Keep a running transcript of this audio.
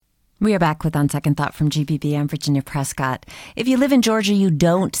We are back with On Second Thought from GPB. I'm Virginia Prescott. If you live in Georgia, you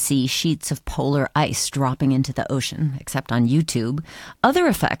don't see sheets of polar ice dropping into the ocean, except on YouTube. Other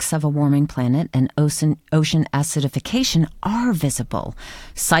effects of a warming planet and ocean acidification are visible.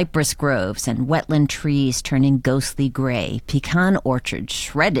 Cypress groves and wetland trees turning ghostly gray, pecan orchards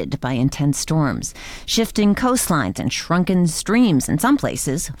shredded by intense storms, shifting coastlines and shrunken streams in some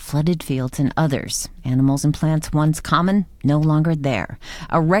places, flooded fields in others. Animals and plants once common, no longer there.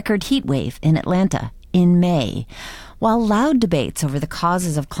 A record heat wave in Atlanta in May. While loud debates over the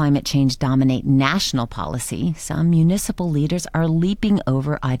causes of climate change dominate national policy, some municipal leaders are leaping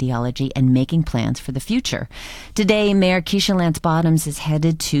over ideology and making plans for the future. Today, Mayor Keisha Lance Bottoms is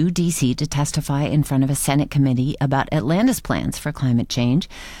headed to D.C. to testify in front of a Senate committee about Atlanta's plans for climate change.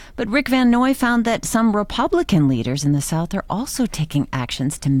 But Rick Van Noy found that some Republican leaders in the South are also taking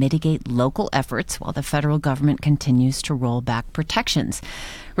actions to mitigate local efforts while the federal government continues to roll back protections.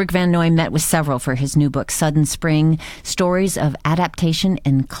 Rick Van Noy met with several for his new book, Sudden Spring, Stories of Adaptation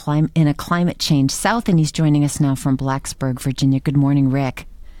in a Climate Change South, and he's joining us now from Blacksburg, Virginia. Good morning, Rick.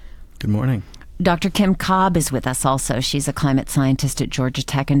 Good morning. Dr. Kim Cobb is with us also. She's a climate scientist at Georgia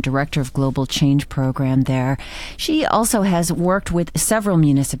Tech and director of Global Change Program there. She also has worked with several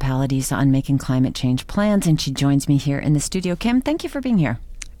municipalities on making climate change plans, and she joins me here in the studio. Kim, thank you for being here.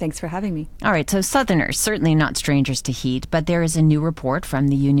 Thanks for having me. All right, so Southerners, certainly not strangers to heat, but there is a new report from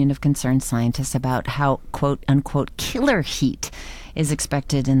the Union of Concerned Scientists about how, quote unquote, killer heat is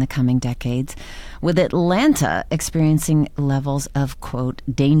expected in the coming decades, with Atlanta experiencing levels of, quote,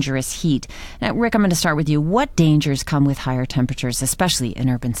 dangerous heat. Now, Rick, I'm going to start with you. What dangers come with higher temperatures, especially in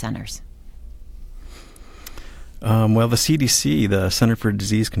urban centers? Well, the CDC, the Center for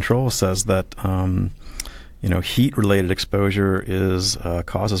Disease Control, says that heat-related exposure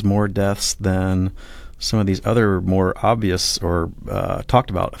causes more deaths than some of these other more obvious or talked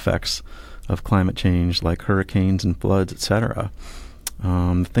about effects of climate change, like hurricanes and floods, etc.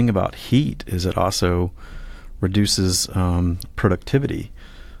 The thing about heat is it also reduces productivity.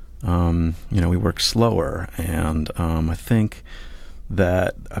 We work slower, and I think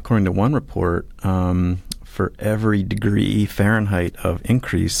that according to one report, for every degree Fahrenheit of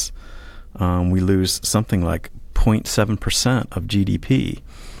increase, we lose something like 0.7% of GDP.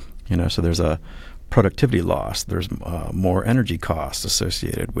 So there's a productivity loss. There's more energy costs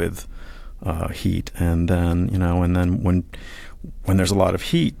associated with heat, and then when there's a lot of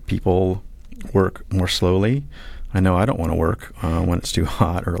heat, people work more slowly. I know I don't want to work when it's too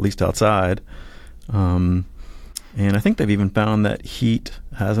hot, or at least outside. And I think they've even found that heat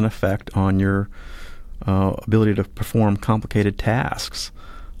has an effect on your ability to perform complicated tasks,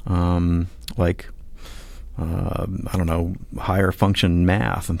 like higher function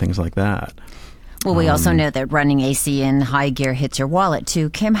math and things like that. Well, we also know that running AC in high gear hits your wallet, too.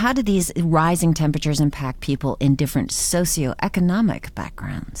 Kim, how do these rising temperatures impact people in different socioeconomic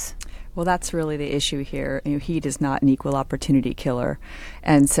backgrounds? Well, that's really the issue here. Heat is not an equal opportunity killer.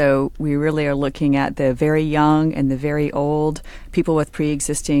 And so we really are looking at the very young and the very old, people with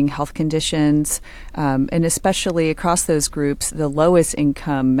pre-existing health conditions, and especially across those groups, the lowest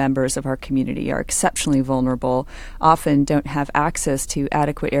income members of our community are exceptionally vulnerable, often don't have access to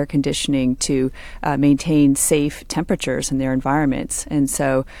adequate air conditioning to maintain safe temperatures in their environments. And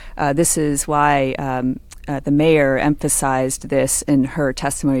so this is why the mayor emphasized this in her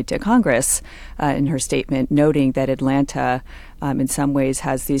testimony to Congress, in her statement, noting that Atlanta, in some ways,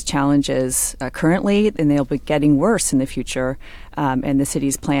 has these challenges currently, and they'll be getting worse in the future, and the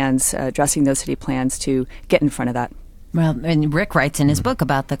city's plans, addressing those city plans to get in front of that. Well, and Rick writes in his book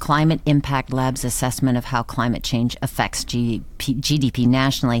about the Climate Impact Lab's assessment of how climate change affects GDP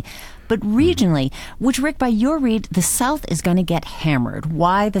nationally. But regionally, which, Rick, by your read, the South is going to get hammered.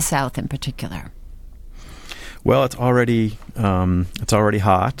 Why the South in particular? Well, it's already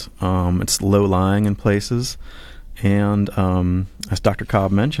hot. It's low-lying in places, and as Dr. Cobb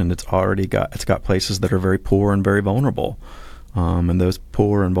mentioned, it's got places that are very poor and very vulnerable, and those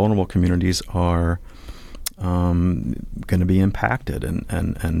poor and vulnerable communities are going to be impacted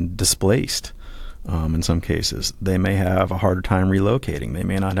and displaced. In some cases, they may have a harder time relocating. They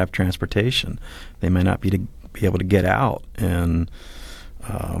may not have transportation. They may not be able to get out and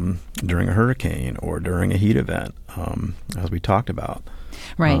during a hurricane or during a heat event, as we talked about.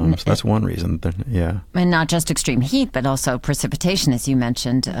 Right. So that's one reason. And not just extreme heat, but also precipitation, as you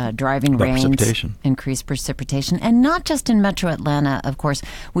mentioned, driving rains, increased precipitation. And not just in metro Atlanta, of course.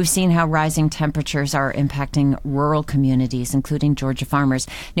 We've seen how rising temperatures are impacting rural communities, including Georgia farmers.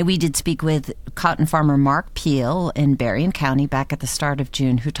 Now, we did speak with cotton farmer Mark Peel in Berrien County back at the start of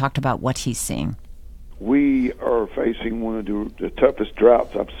June, who talked about what he's seeing. we are facing one of the toughest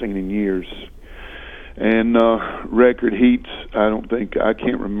droughts I've seen in years. And record heats, I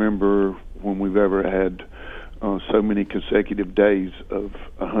can't remember when we've ever had so many consecutive days of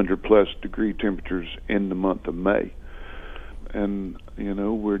 100-plus degree temperatures in the month of May. And,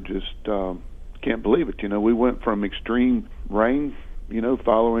 we're just can't believe it. We went from extreme rain,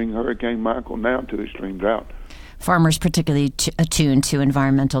 following Hurricane Michael, now to extreme drought. Farmers particularly attuned to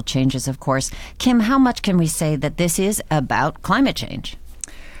environmental changes, of course. Kim, how much can we say that this is about climate change?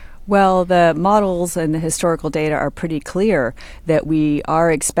 Well, the models and the historical data are pretty clear that we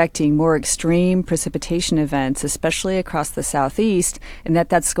are expecting more extreme precipitation events, especially across the southeast, and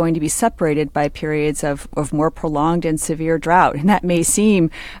that's going to be separated by periods of more prolonged and severe drought. And that may seem,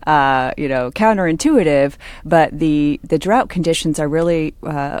 counterintuitive, but the drought conditions are really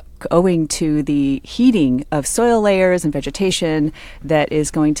owing to the heating of soil layers and vegetation that is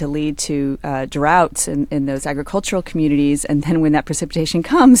going to lead to droughts in those agricultural communities. And then when that precipitation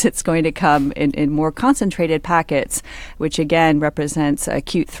comes, it's going to come in more concentrated packets, which again represents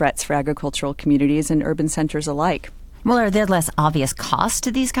acute threats for agricultural communities and urban centers alike. Well, are there less obvious costs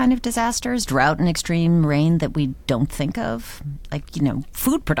to these kind of disasters, drought and extreme rain, that we don't think of? Like,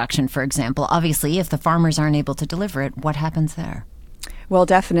 food production, for example. Obviously, if the farmers aren't able to deliver it, what happens there? Well,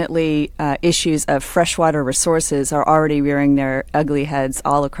 definitely issues of freshwater resources are already rearing their ugly heads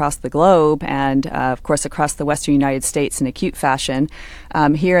all across the globe and, of course, across the western United States in acute fashion.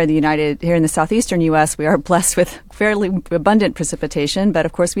 Here in the southeastern U.S., we are blessed with fairly abundant precipitation, but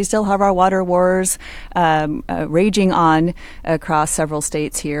of course we still have our water wars raging on across several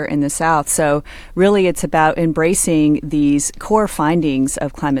states here in the South. So really it's about embracing these core findings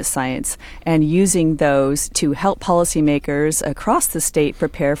of climate science and using those to help policymakers across the state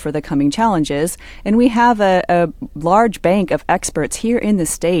prepare for the coming challenges. And we have a large bank of experts here in the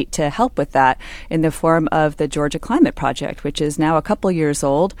state to help with that in the form of the Georgia Climate Project, which is now a couple years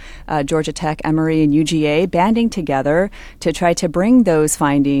old. Georgia Tech, Emory, and UGA banding together to try to bring those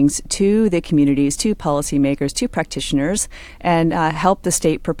findings to the communities, to policymakers, to practitioners, and help the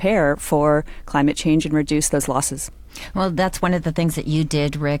state prepare for climate change and reduce those losses. Well, that's one of the things that you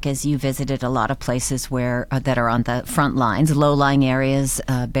did, Rick, as you visited a lot of places where that are on the front lines, low-lying areas,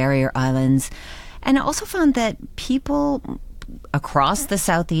 barrier islands, and I also found that people across the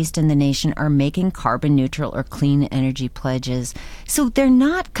Southeast and the nation are making carbon neutral or clean energy pledges. So they're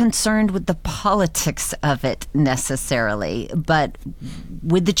not concerned with the politics of it necessarily, but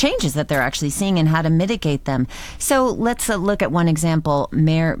with the changes that they're actually seeing and how to mitigate them. So let's look at one example.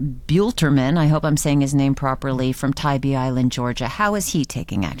 Mayor Buelterman, I hope I'm saying his name properly, from Tybee Island, Georgia. How is he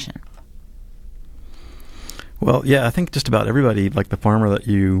taking action? Well, yeah, I think just about everybody, like the farmer that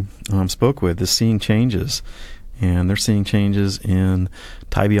you spoke with, is seeing changes. And they're seeing changes in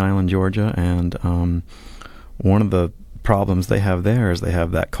Tybee Island, Georgia. And one of the problems they have there is they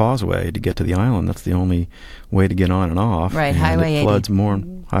have that causeway to get to the island. That's the only way to get on and off. Right, and Highway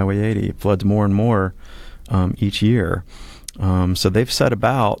 80. Highway 80. It floods more and more each year. So they've set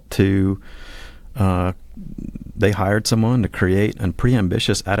about to they hired someone to create a pretty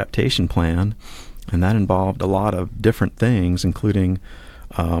ambitious adaptation plan. And that involved a lot of different things, including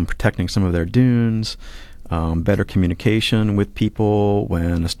protecting some of their dunes, better communication with people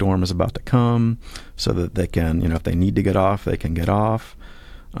when a storm is about to come so that they can, if they need to get off, they can get off.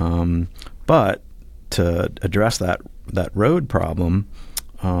 But to address that road problem,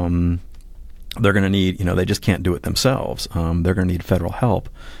 they're going to need, they just can't do it themselves. They're going to need federal help.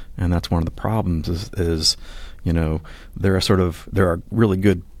 And that's one of the problems is there are really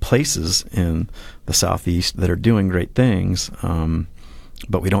good places in the Southeast that are doing great things,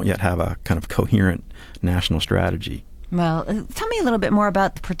 but we don't yet have a kind of coherent national strategy. Well, tell me a little bit more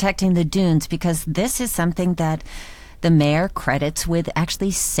about protecting the dunes, because this is something that the mayor credits with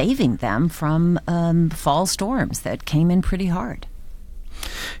actually saving them from fall storms that came in pretty hard.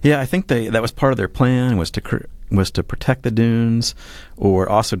 Yeah, I think that was part of their plan, was to protect the dunes, or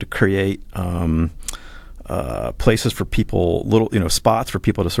also to create places for people, little spots for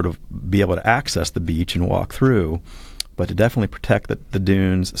people to sort of be able to access the beach and walk through, but to definitely protect the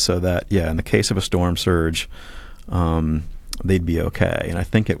dunes so that, in the case of a storm surge, they'd be okay. And I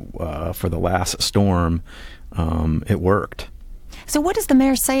think for the last storm, it worked. So what does the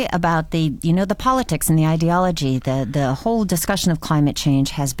mayor say about the politics and the ideology? The whole discussion of climate change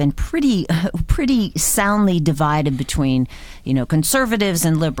has been pretty soundly divided between, conservatives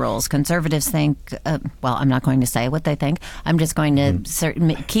and liberals. Conservatives think, I'm not going to say what they think. I'm just going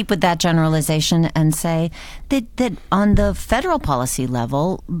to keep with that generalization and say that on the federal policy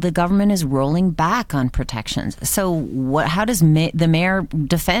level, the government is rolling back on protections. So how does the mayor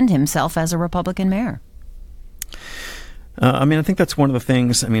defend himself as a Republican mayor? I think that's one of the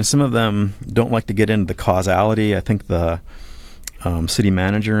things. Some of them don't like to get into the causality. I think the city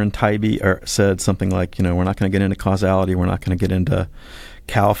manager in Tybee said something like, we're not going to get into causality. We're not going to get into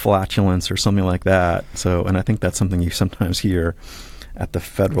cow flatulence or something like that. So, and I think that's something you sometimes hear at the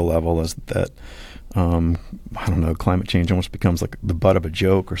federal level, is that, climate change almost becomes like the butt of a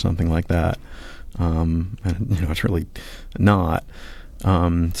joke or something like that. And it's really not.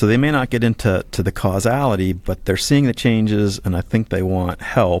 So they may not get into the causality, but they're seeing the changes, and I think they want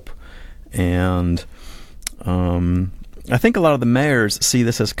help. And I think a lot of the mayors see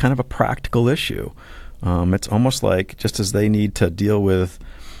this as kind of a practical issue. It's almost like, just as they need to deal with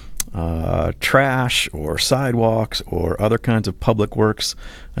trash or sidewalks or other kinds of public works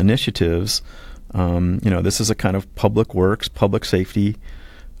initiatives, this is a kind of public works, public safety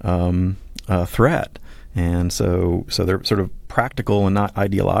threat. And so they're sort of practical and not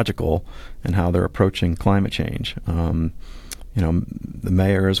ideological in how they're approaching climate change. The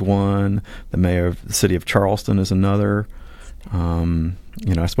mayor is one. The mayor of the city of Charleston is another.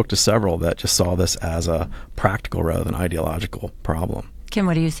 I spoke to several that just saw this as a practical rather than ideological problem. Kim,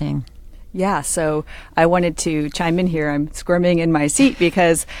 what are you seeing? Yeah, so I wanted to chime in here. I'm squirming in my seat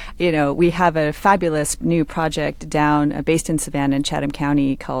because, we have a fabulous new project based in Savannah and Chatham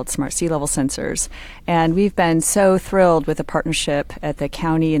County called Smart Sea Level Sensors. And we've been so thrilled with the partnership at the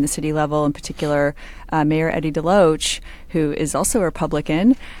county and the city level, in particular, Mayor Eddie DeLoach, who is also a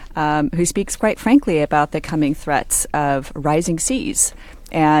Republican, who speaks quite frankly about the coming threats of rising seas.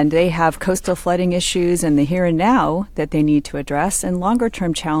 And they have coastal flooding issues in the here and now that they need to address, and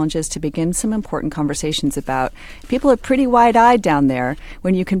longer-term challenges to begin some important conversations about. People are pretty wide-eyed down there.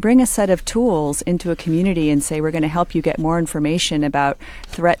 When you can bring a set of tools into a community and say, we're going to help you get more information about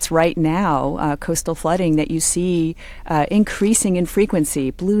threats right now, coastal flooding that you see increasing in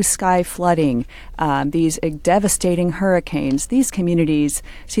frequency, blue sky flooding, these devastating hurricanes, these communities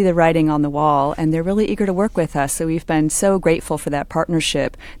see the writing on the wall, and they're really eager to work with us. So we've been so grateful for that partnership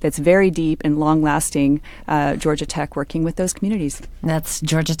that's very deep and long-lasting, Georgia Tech working with those communities. That's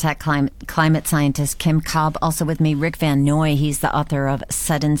Georgia Tech climate scientist Kim Cobb. Also with me, Rick Van Noy. He's the author of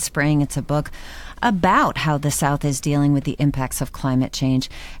Sudden Spring. It's a book about how the South is dealing with the impacts of climate change.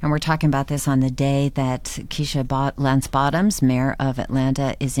 And we're talking about this on the day that Keisha Lance Bottoms, mayor of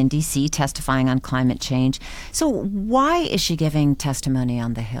Atlanta, is in D.C. testifying on climate change. So why is she giving testimony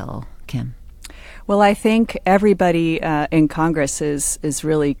on the Hill, Kim? Well, I think everybody in Congress is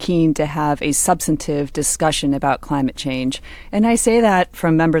really keen to have a substantive discussion about climate change. And I say that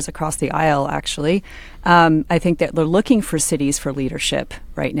from members across the aisle, actually. I think that they're looking for cities for leadership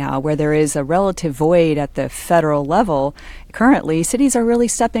right now, where there is a relative void at the federal level. Currently, cities are really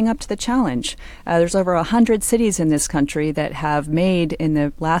stepping up to the challenge. There's over 100 cities in this country that have made, in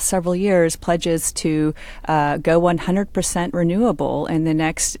the last several years, pledges to go 100% renewable in the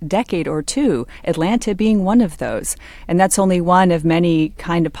next decade or two, Atlanta being one of those. And that's only one of many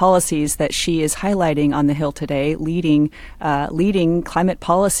kind of policies that she is highlighting on the Hill today, leading climate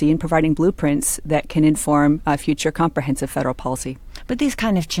policy and providing blueprints that can inform future comprehensive federal policy. But these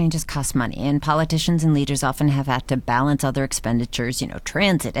kind of changes cost money, and politicians and leaders often have had to balance other expenditures,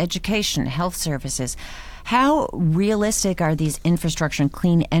 transit, education, health services. How realistic are these infrastructure and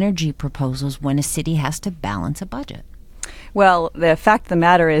clean energy proposals when a city has to balance a budget? Well, the fact of the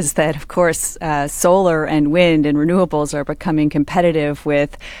matter is that, of course, solar and wind and renewables are becoming competitive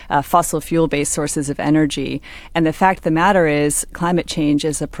with fossil fuel-based sources of energy. And the fact of the matter is climate change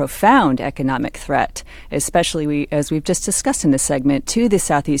is a profound economic threat, especially, as we've just discussed in this segment, to the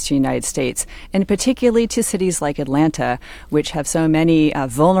southeastern United States, and particularly to cities like Atlanta, which have so many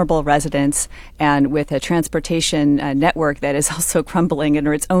vulnerable residents, and with a transportation network that is also crumbling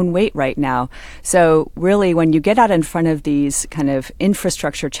under its own weight right now. So really, when you get out in front of these kind of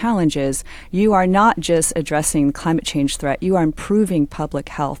infrastructure challenges, you are not just addressing the climate change threat, you are improving public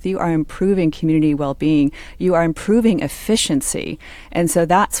health, you are improving community well-being, you are improving efficiency. And so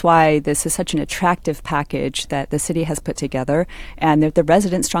that's why this is such an attractive package that the city has put together and that the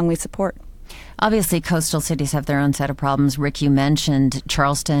residents strongly support. Obviously, coastal cities have their own set of problems. Rick, you mentioned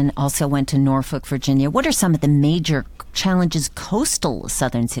Charleston, also went to Norfolk, Virginia. What are some of the major challenges coastal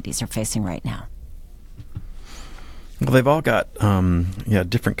southern cities are facing right now? Well, they've all got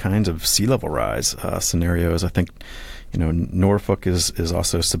different kinds of sea level rise scenarios. I think, Norfolk is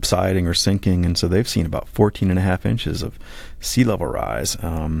also subsiding or sinking, and so they've seen about 14.5 inches of sea level rise.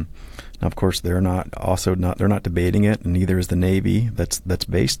 Now, of course, they're not debating it, and neither is the Navy that's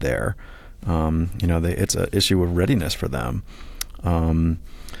based there. It's an issue of readiness for them.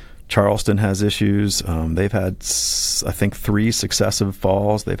 Charleston has issues. They've had, I think, 3 successive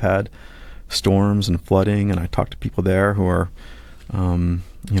falls. They've had storms and flooding, and I talk to people there who are,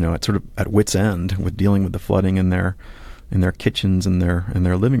 at sort of at wit's end with dealing with the flooding in their kitchens and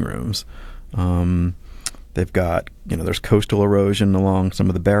their living rooms. They've got, there's coastal erosion along some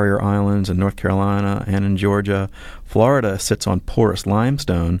of the barrier islands in North Carolina and in Georgia. Florida sits on porous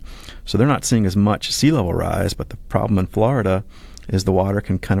limestone, so they're not seeing as much sea level rise, but the problem in Florida is the water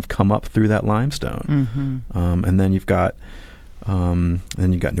can kind of come up through that limestone. Mm-hmm. And then you've got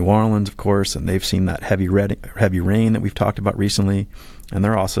New Orleans, of course, and they've seen that heavy rain that we've talked about recently, and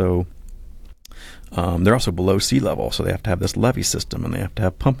they're also below sea level, so they have to have this levee system and they have to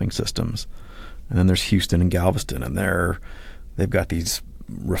have pumping systems. And then there's Houston and Galveston, and they've got these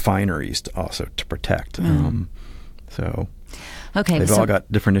refineries to protect. Okay, they've all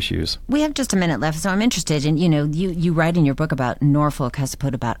got different issues. We have just a minute left, so I'm interested in, you write in your book about Norfolk has to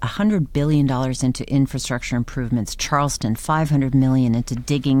put about $100 billion into infrastructure improvements, Charleston $500 million into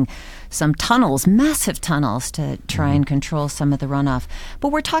digging some tunnels, massive tunnels, to try and control some of the runoff.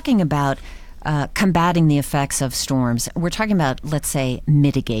 But we're talking about combating the effects of storms. We're talking about, let's say,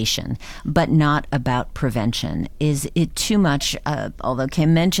 mitigation, but not about prevention. Is it too much, although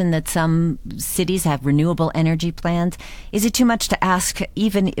Kim mentioned that some cities have renewable energy plans, is it too much to ask,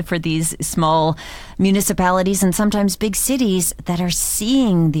 even for these small municipalities and sometimes big cities that are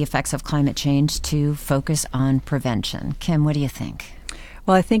seeing the effects of climate change, to focus on prevention? Kim, what do you think?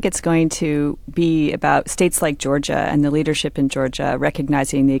 Well, I think it's going to be about states like Georgia and the leadership in Georgia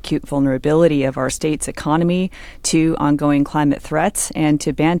recognizing the acute vulnerability of our state's economy to ongoing climate threats, and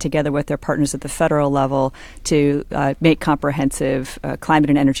to band together with their partners at the federal level to make comprehensive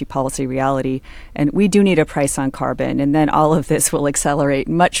climate and energy policy reality. And we do need a price on carbon, and then all of this will accelerate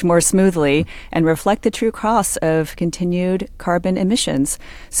much more smoothly and reflect the true costs of continued carbon emissions.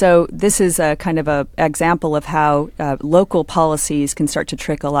 So this is a kind of an example of how local policies can start to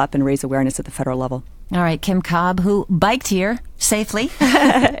trickle up and raise awareness at the federal level. All right, Kim Cobb, who biked here safely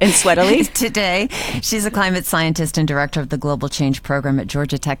and sweatily today. She's a climate scientist and director of the Global Change Program at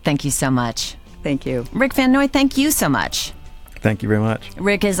Georgia Tech. Thank you so much. Thank you. Rick Van Noy, thank you so much. Thank you very much.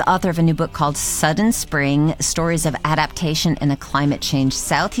 Rick is author of a new book called Sudden Spring, Stories of Adaptation in a Climate Change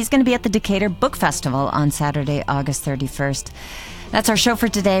South. He's going to be at the Decatur Book Festival on Saturday, August 31st. That's our show for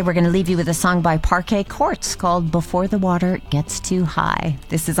today. We're going to leave you with a song by Parquet Courts called Before the Water Gets Too High.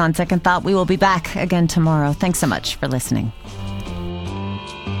 This is On Second Thought. We will be back again tomorrow. Thanks so much for listening.